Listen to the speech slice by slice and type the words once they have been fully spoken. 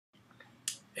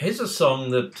Here's a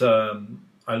song that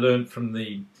I learned from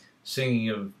the singing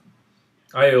of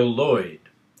a.l.lloyd.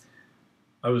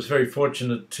 I was very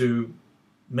fortunate to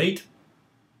meet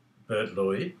Bert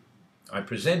Lloyd. I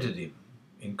presented him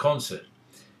in concert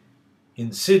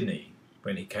in Sydney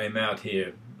when he came out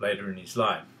here later in his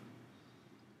life.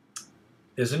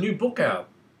 There's a new book out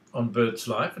on Bert's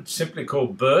life. It's simply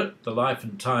called Bert, The Life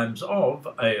and Times of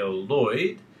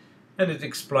a.l.lloyd, and it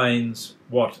explains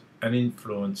what an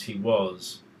influence he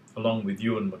was, along with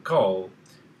Ewan MacColl,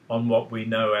 on what we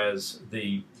know as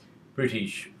the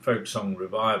British folk song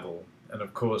revival. And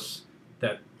of course,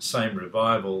 that same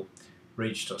revival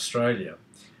reached Australia.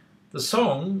 The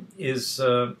song is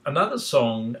another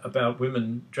song about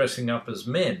women dressing up as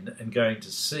men and going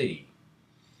to sea.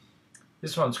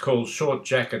 This one's called Short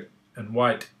Jacket and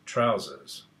White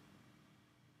Trousers.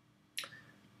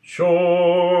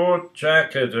 Short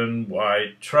jacket and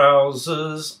white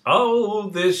trousers, oh,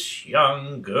 this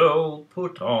young girl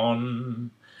put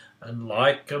on, and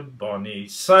like a bonny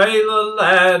sailor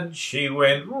lad she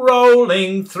went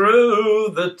rolling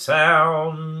through the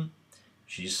town.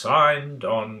 She signed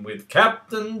on with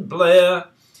Captain Blair,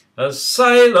 a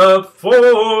sailor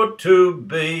for to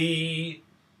be,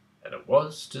 and it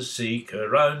was to seek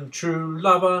her own true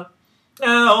lover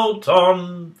out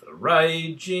on the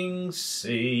raging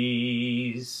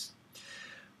seas.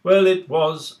 Well, it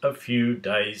was a few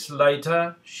days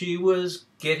later, she was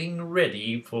getting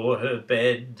ready for her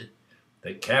bed.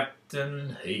 The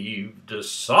captain heaved a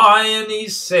sigh and he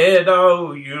said,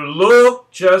 "Oh, you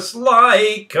look just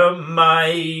like a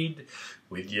maid,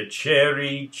 with your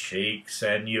cherry cheeks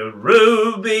and your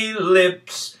ruby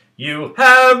lips. You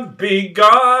have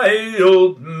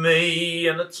beguiled me,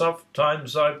 and it's oft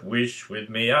times I've wished with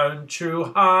me own true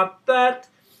heart that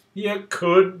you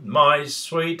could my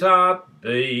sweetheart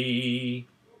be.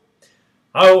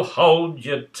 Oh, hold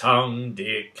your tongue,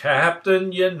 dear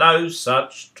captain, you know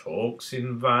such talk's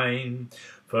in vain,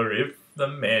 for if the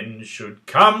men should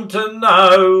come to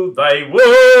know, they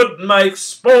would make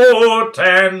sport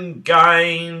and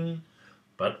gain.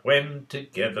 But when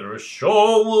together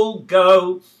ashore we'll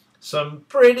go, some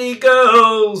pretty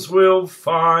girls we'll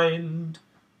find.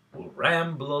 We'll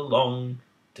ramble along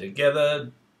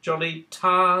together, jolly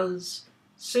tars,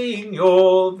 seeing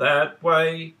you're that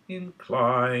way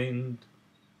inclined."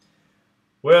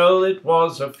 Well, it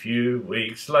was a few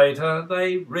weeks later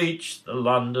they reached the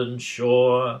London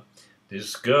shore.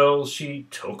 This girl, she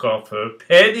took off her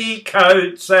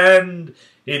petticoats and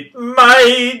it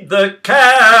made the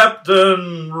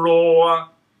captain roar.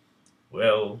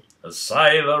 "Well, a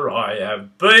sailor I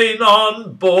have been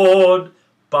on board,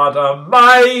 but a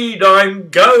maid I'm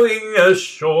going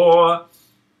ashore.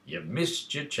 You've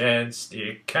missed your chance,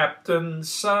 dear captain,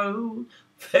 so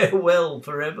farewell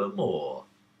for evermore."